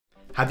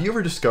Have you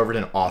ever discovered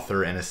an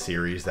author and a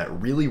series that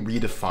really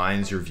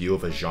redefines your view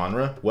of a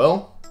genre?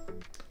 Well,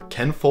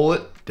 Ken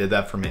Follett did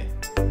that for me.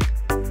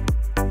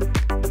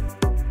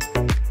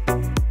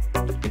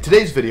 In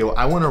today's video,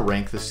 I want to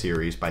rank the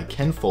series by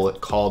Ken Follett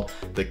called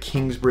the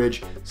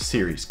Kingsbridge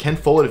Series. Ken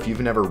Follett, if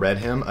you've never read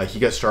him, he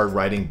got started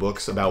writing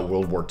books about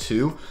World War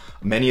II.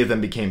 Many of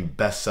them became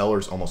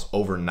bestsellers almost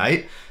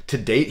overnight. To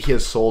date, he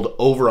has sold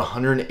over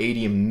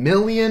 180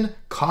 million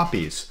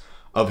copies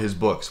of his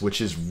books, which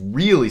is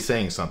really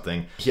saying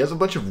something. He has a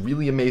bunch of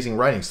really amazing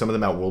writings, some of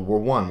them about World War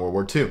I, World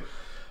War II.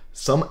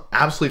 Some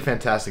absolutely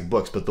fantastic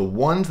books, but the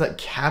ones that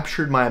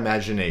captured my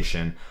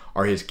imagination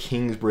are his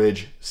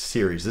Kingsbridge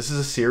series. This is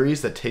a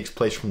series that takes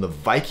place from the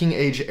Viking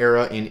Age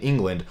era in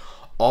England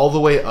all the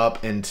way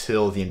up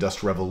until the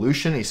Industrial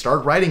Revolution. He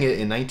started writing it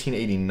in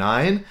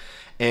 1989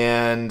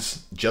 and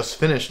just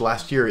finished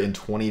last year in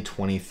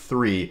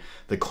 2023,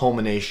 the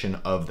culmination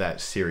of that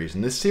series.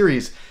 And this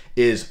series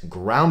is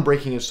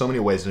groundbreaking in so many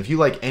ways. And if you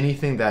like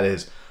anything that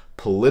is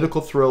political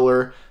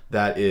thriller,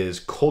 that is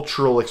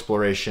cultural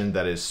exploration,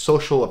 that is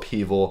social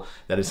upheaval,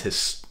 that is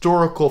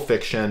historical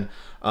fiction,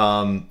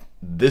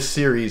 this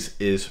series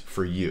is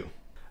for you.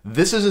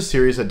 This is a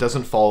series that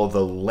doesn't follow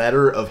the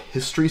letter of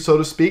history, so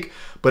to speak,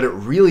 but it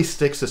really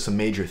sticks to some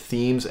major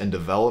themes and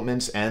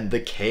developments and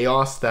the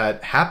chaos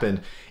that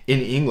happened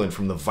in England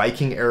from the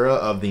Viking era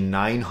of the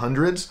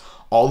 900s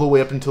all the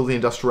way up until the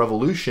Industrial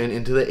Revolution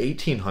into the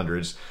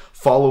 1800s,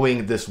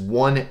 following this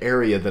one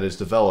area that is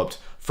developed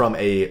from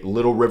a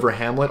little river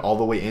hamlet all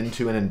the way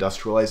into an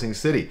industrializing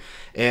city.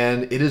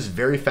 And it is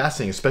very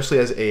fascinating, especially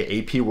as a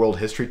AP World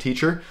History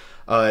teacher.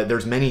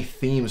 There's many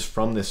themes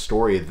from this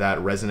story that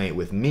resonate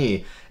with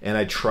me, and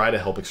I try to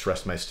help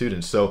express to my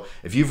students. So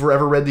if you've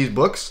ever read these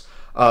books,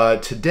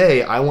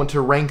 today I want to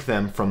rank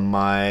them from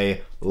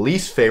my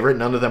least favorite.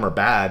 None of them are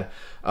bad,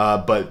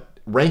 but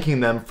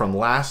ranking them from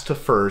last to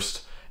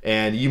first,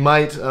 and you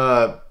might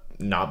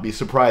not be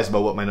surprised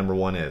about what my number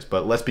one is,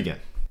 but let's begin.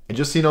 And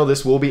just so you know,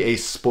 this will be a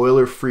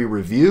spoiler-free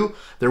review.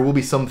 There will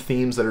be some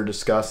themes that are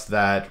discussed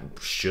that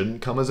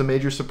shouldn't come as a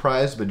major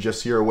surprise, but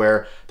just so you're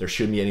aware, there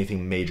shouldn't be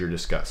anything major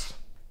discussed.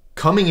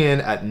 Coming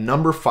in at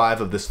number 5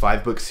 of this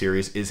 5-book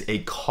series is A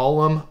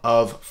Column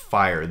of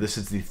Fire. This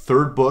is the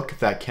third book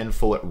that Ken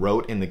Follett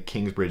wrote in the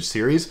Kingsbridge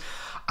series.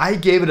 I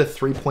gave it a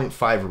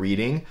 3.5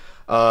 reading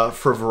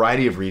for a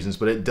variety of reasons,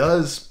 but it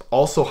does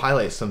also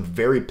highlight some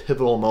very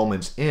pivotal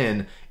moments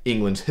in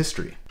England's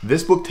history.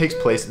 This book takes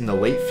place in the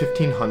late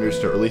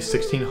 1500s to early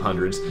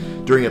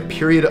 1600s during a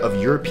period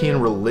of European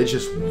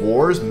religious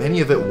wars, many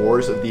of it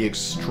wars of the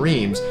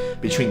extremes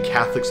between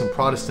Catholics and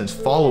Protestants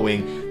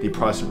following the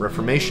Protestant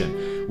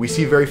Reformation. We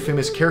see very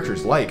famous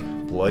characters like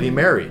Bloody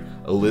Mary,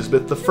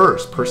 Elizabeth I,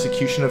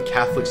 persecution of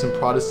Catholics and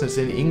Protestants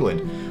in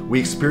England. We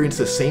experience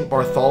the St.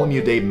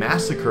 Bartholomew Day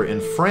massacre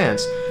in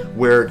France,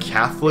 where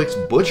Catholics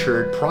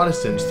butchered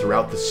Protestants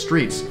throughout the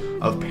streets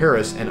of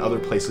Paris and other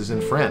places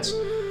in France.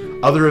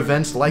 Other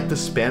events like the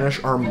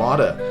Spanish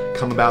Armada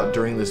come about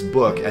during this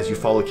book as you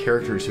follow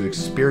characters who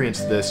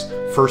experience this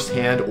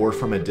firsthand or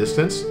from a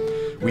distance.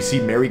 We see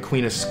Mary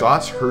Queen of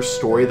Scots, her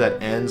story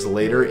that ends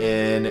later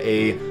in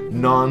a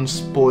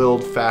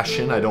non-spoiled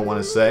fashion, I don't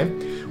want to say.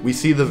 We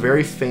see the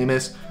very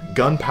famous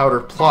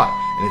gunpowder plot.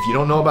 And if you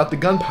don't know about the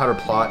gunpowder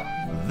plot,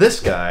 this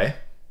guy,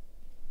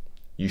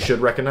 you should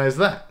recognize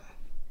that.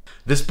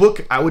 This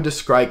book I would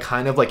describe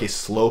kind of like a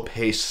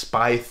slow-paced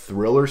spy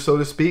thriller, so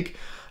to speak.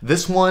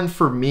 This one,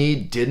 for me,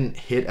 didn't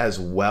hit as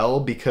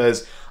well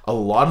because a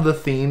lot of the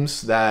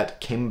themes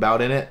that came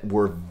about in it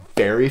were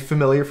very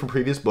familiar from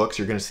previous books.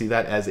 You're going to see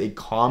that as a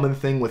common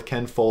thing with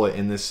Ken Follett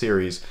in this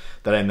series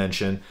that I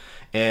mentioned.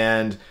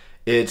 And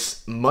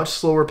it's much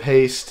slower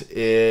paced.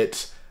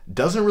 It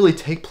doesn't really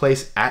take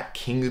place at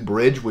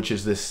Kingsbridge, which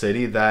is this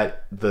city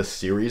that the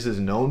series is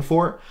known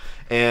for.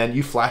 And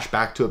you flash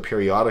back to it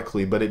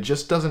periodically, but it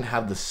just doesn't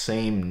have the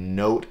same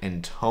note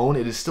and tone.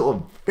 It is still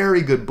a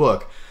very good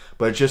book,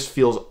 but it just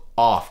feels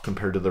off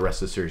compared to the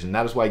rest of the series. And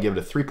that is why I give it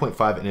a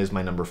 3.5 and it is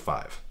my number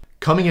 5.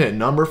 Coming in at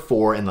number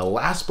 4, and the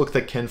last book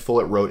that Ken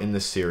Follett wrote in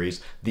this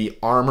series, The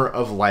Armor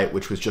of Light,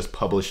 which was just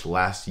published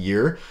last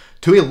year,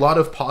 to a lot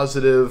of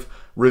positive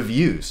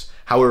reviews.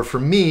 However, for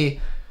me,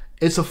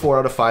 it's a 4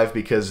 out of 5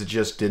 because it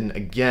just didn't,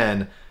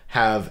 again,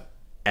 have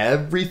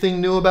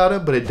everything new about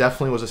it, but it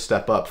definitely was a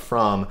step up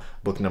from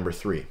book number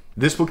 3.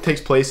 This book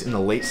takes place in the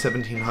late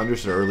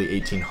 1700s to early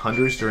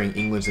 1800s during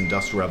England's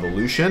Industrial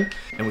Revolution,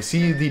 and we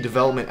see the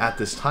development at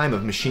this time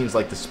of machines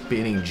like the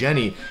spinning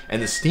jenny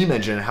and the steam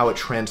engine and how it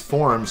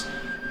transforms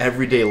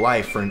everyday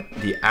life for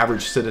the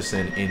average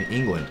citizen in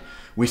England.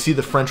 We see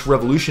the French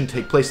Revolution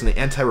take place and the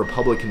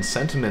anti-republican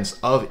sentiments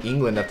of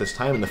England at this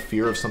time and the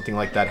fear of something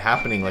like that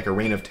happening, like a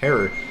reign of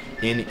terror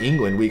in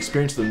England. We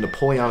experience the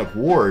Napoleonic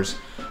Wars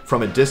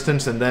from a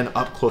distance and then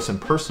up close and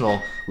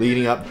personal,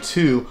 leading up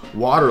to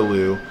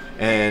Waterloo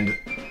and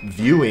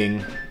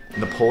viewing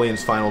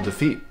Napoleon's final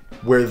defeat.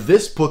 Where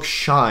this book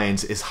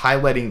shines is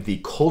highlighting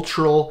the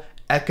cultural,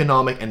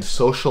 economic, and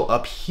social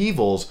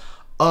upheavals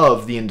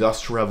of the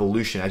Industrial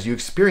Revolution, as you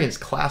experience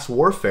class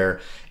warfare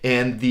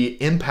and the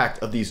impact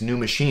of these new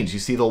machines. You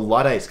see the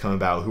Luddites come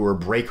about, who are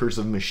breakers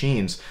of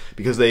machines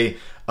because they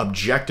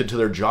objected to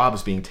their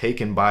jobs being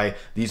taken by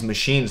these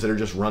machines that are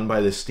just run by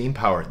this steam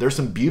power. There's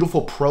some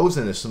beautiful prose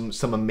in this,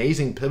 some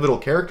amazing pivotal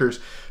characters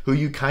who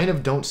you kind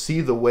of don't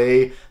see the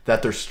way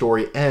that their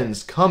story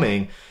ends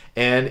coming,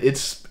 and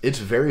it's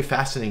very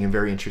fascinating and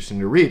very interesting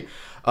to read.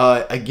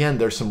 Again,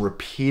 there's some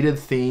repeated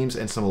themes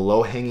and some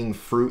low-hanging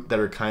fruit that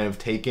are kind of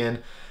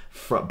taken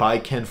by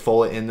Ken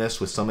Follett in this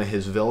with some of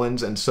his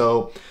villains. And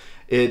so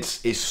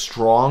it's a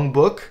strong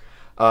book,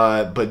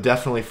 but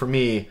definitely for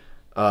me,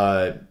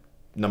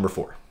 number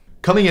 4.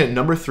 Coming in at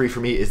number 3 for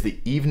me is The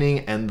Evening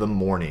and the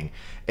Morning,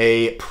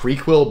 a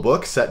prequel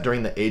book set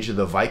during the age of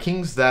the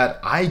Vikings that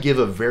I give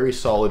a very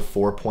solid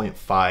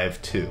 4.5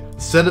 to.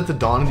 Set at the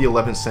dawn of the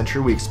 11th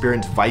century, we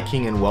experience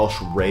Viking and Welsh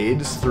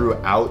raids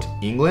throughout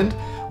England.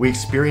 We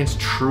experience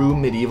true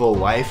medieval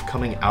life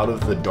coming out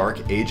of the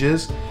Dark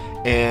Ages,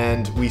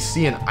 and we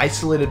see an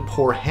isolated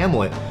poor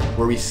hamlet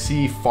where we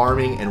see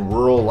farming and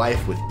rural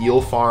life with eel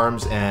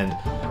farms and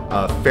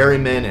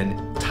ferrymen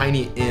and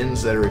tiny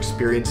inns that are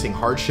experiencing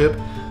hardship.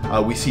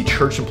 We see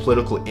church and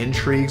political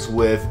intrigues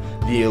with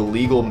the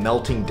illegal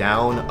melting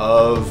down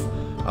of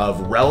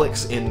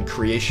relics in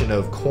creation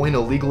of coin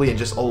illegally, and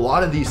just a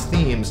lot of these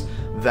themes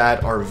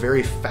that are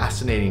very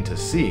fascinating to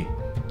see.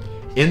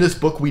 In this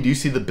book, we do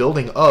see the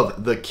building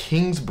of the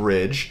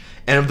Kingsbridge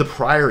and of the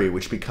Priory,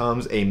 which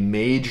becomes a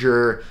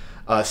major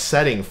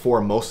setting for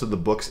most of the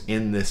books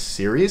in this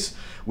series.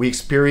 We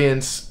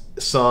experience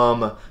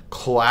some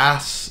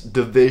class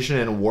division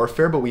and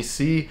warfare, but we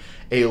see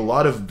a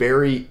lot of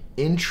very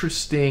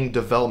interesting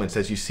developments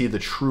as you see the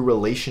true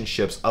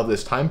relationships of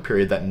this time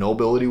period that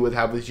nobility would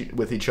have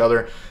with each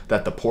other,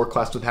 that the poor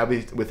class would have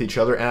with each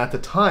other, and at the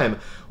time,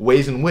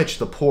 ways in which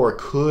the poor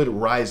could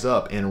rise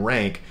up in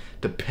rank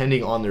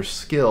depending on their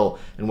skill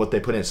and what they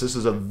put in. So this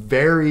is a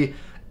very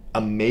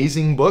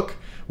amazing book.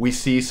 We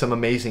see some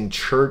amazing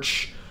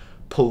church,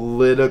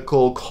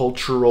 political,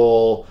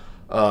 cultural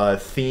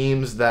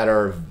themes that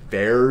are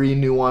very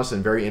nuanced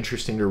and very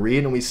interesting to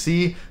read. And we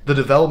see the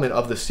development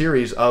of the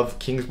series of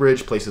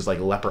Kingsbridge, places like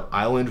Leper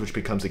Island, which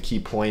becomes a key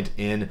point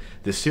in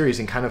this series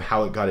and kind of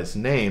how it got its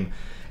name.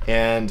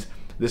 And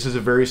this is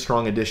a very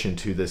strong addition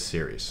to this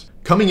series.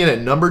 Coming in at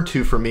number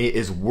 2 for me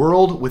is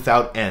World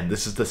Without End.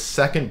 This is the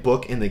second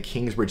book in the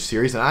Kingsbridge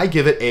series, and I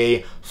give it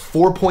a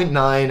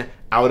 4.9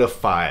 out of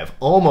 5.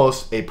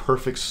 Almost a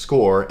perfect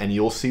score, and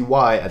you'll see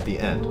why at the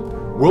end.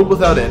 World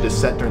Without End is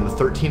set during the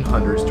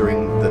 1300s,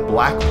 during the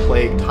Black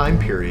Plague time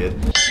period.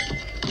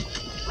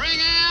 Bring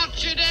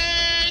out your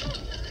dead!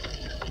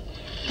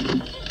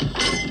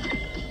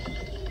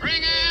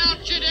 Bring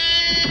out your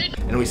dead!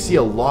 And we see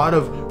a lot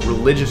of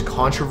religious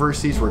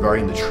controversies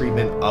regarding the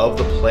treatment of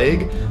the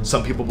plague.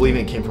 Some people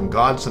believing it came from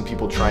God, some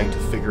people trying to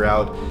figure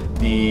out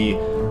the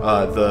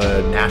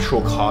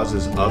natural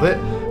causes of it.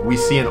 We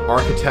see an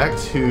architect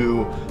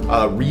who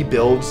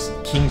rebuilds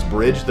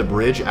Kingsbridge, the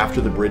bridge,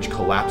 after the bridge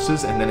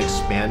collapses, and then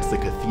expands the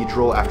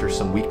cathedral after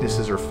some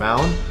weaknesses are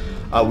found.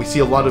 We see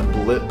a lot of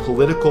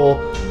political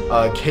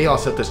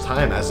chaos at this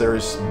time as there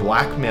is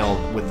blackmail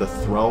with the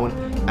throne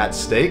at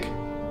stake.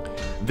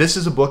 This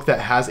is a book that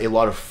has a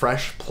lot of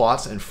fresh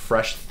plots and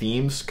fresh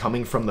themes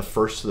coming from the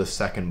first to the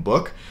second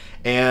book,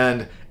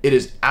 and it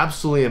is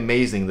absolutely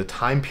amazing, the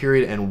time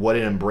period and what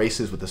it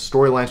embraces with the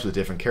storylines with the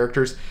different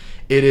characters.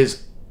 It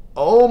is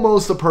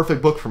almost a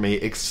perfect book for me,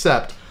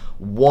 except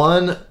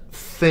one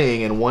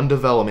thing and one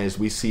development is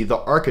we see the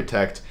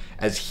architect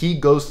as he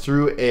goes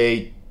through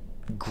a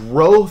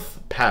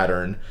growth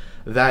pattern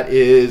that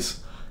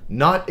is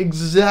not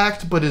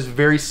exact, but is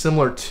very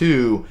similar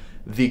to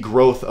the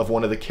growth of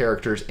one of the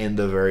characters in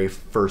the very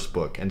first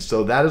book. And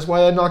so that is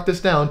why I knocked this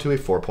down to a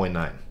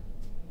 4.9.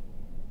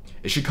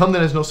 It should come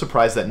then as no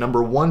surprise that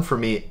number 1 for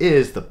me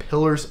is The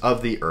Pillars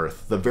of the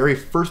Earth, the very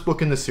first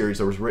book in the series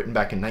that was written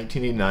back in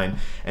 1989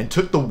 and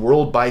took the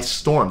world by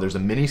storm. There's a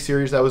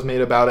mini-series that was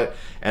made about it,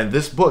 and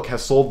this book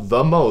has sold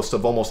the most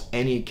of almost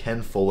any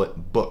Ken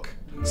Follett book.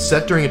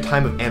 Set during a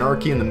time of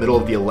anarchy in the middle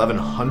of the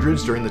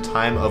 1100s, during the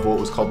time of what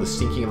was called the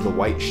sinking of the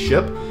White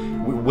Ship,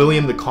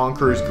 William the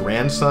Conqueror's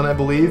grandson, I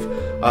believe,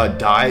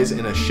 dies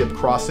in a ship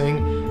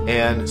crossing,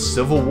 and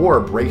civil war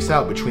breaks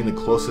out between the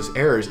closest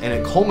heirs, and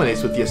it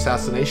culminates with the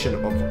assassination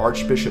of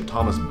Archbishop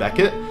Thomas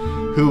Becket,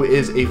 who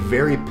is a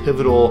very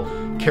pivotal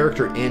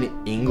character in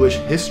English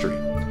history.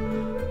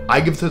 I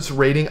give this a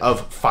rating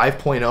of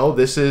 5.0.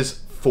 This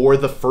is, for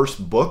the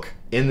first book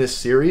in this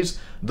series,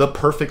 the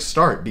perfect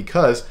start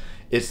because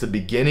it's the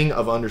beginning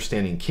of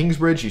understanding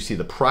Kingsbridge. You see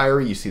the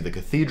Priory, you see the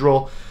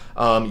cathedral,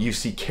 you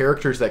see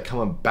characters that come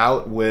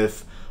about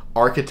with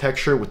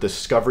architecture, with the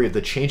discovery of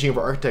the changing of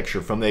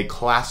architecture from the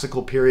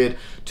classical period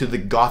to the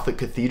Gothic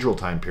cathedral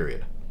time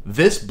period.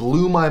 This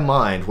blew my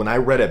mind when I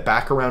read it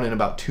back around in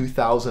about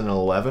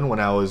 2011 when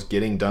I was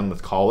getting done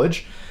with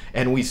college.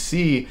 And we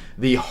see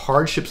the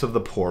hardships of the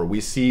poor,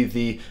 we see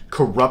the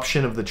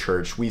corruption of the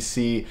church, we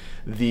see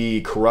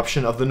the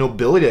corruption of the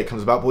nobility that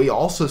comes about, but we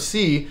also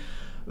see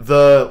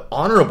the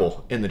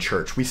honorable in the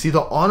church. We see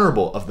the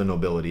honorable of the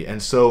nobility.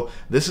 And so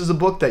this is a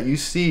book that you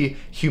see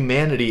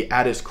humanity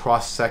at its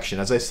cross section.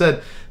 As I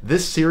said,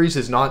 this series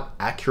is not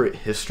accurate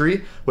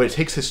history, but it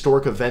takes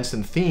historic events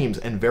and themes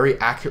and very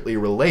accurately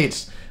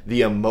relates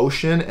the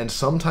emotion and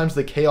sometimes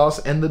the chaos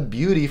and the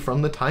beauty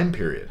from the time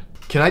period.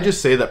 Can I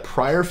just say that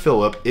Prior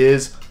Philip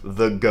is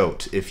the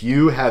GOAT? If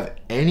you have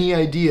any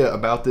idea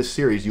about this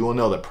series, you will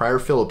know that Prior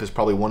Philip is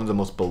probably one of the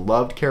most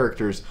beloved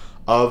characters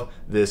of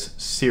this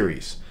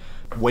series.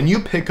 When you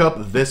pick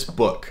up this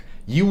book,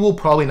 you will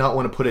probably not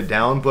want to put it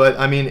down, but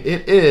I mean,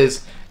 it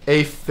is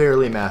a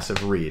fairly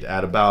massive read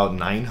at about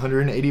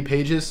 980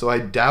 pages, so I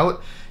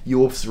doubt you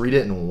will read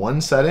it in one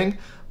setting,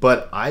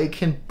 but I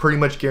can pretty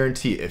much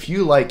guarantee if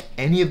you like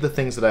any of the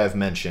things that I have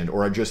mentioned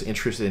or are just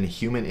interested in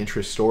human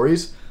interest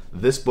stories,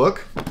 this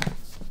book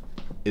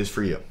is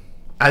for you.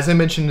 As I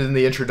mentioned in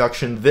the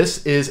introduction,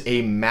 this is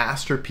a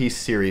masterpiece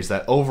series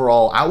that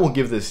overall, I will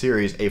give this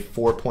series a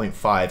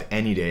 4.5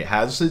 any day. It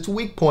has its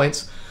weak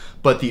points,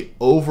 but the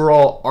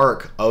overall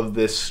arc of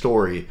this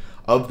story,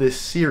 of this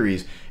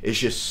series, is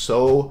just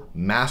so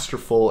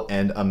masterful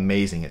and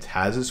amazing. It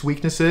has its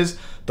weaknesses,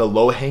 the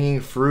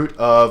low-hanging fruit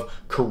of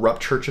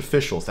corrupt church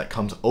officials that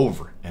comes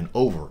over and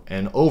over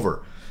and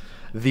over.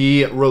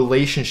 The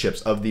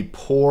relationships of the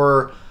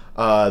poor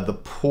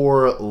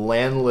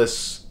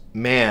landless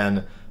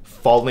man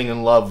falling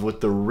in love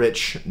with the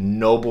rich,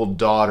 noble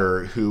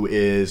daughter who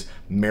is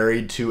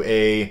married to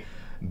a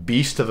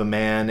beast of a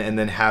man and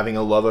then having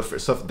a love affair.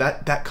 Stuff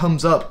that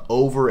comes up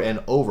over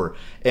and over.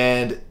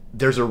 And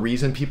there's a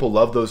reason people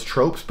love those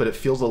tropes, but it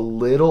feels a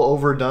little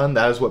overdone.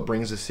 That is what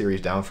brings this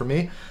series down for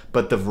me.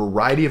 But the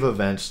variety of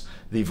events,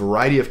 the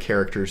variety of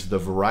characters, the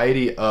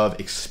variety of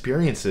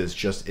experiences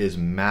just is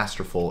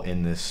masterful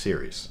in this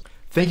series.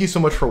 Thank you so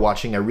much for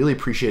watching. I really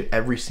appreciate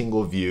every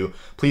single view.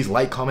 Please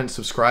like, comment,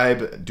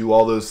 subscribe, do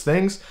all those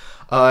things.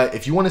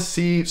 If you want to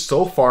see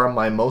so far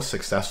my most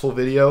successful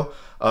video,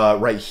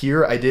 right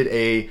here I did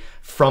a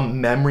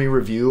from memory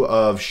review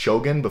of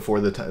Shogun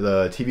before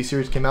the TV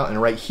series came out, and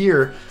right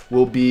here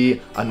will be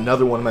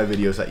another one of my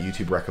videos that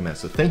YouTube recommends.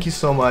 So thank you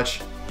so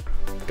much.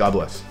 God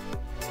bless.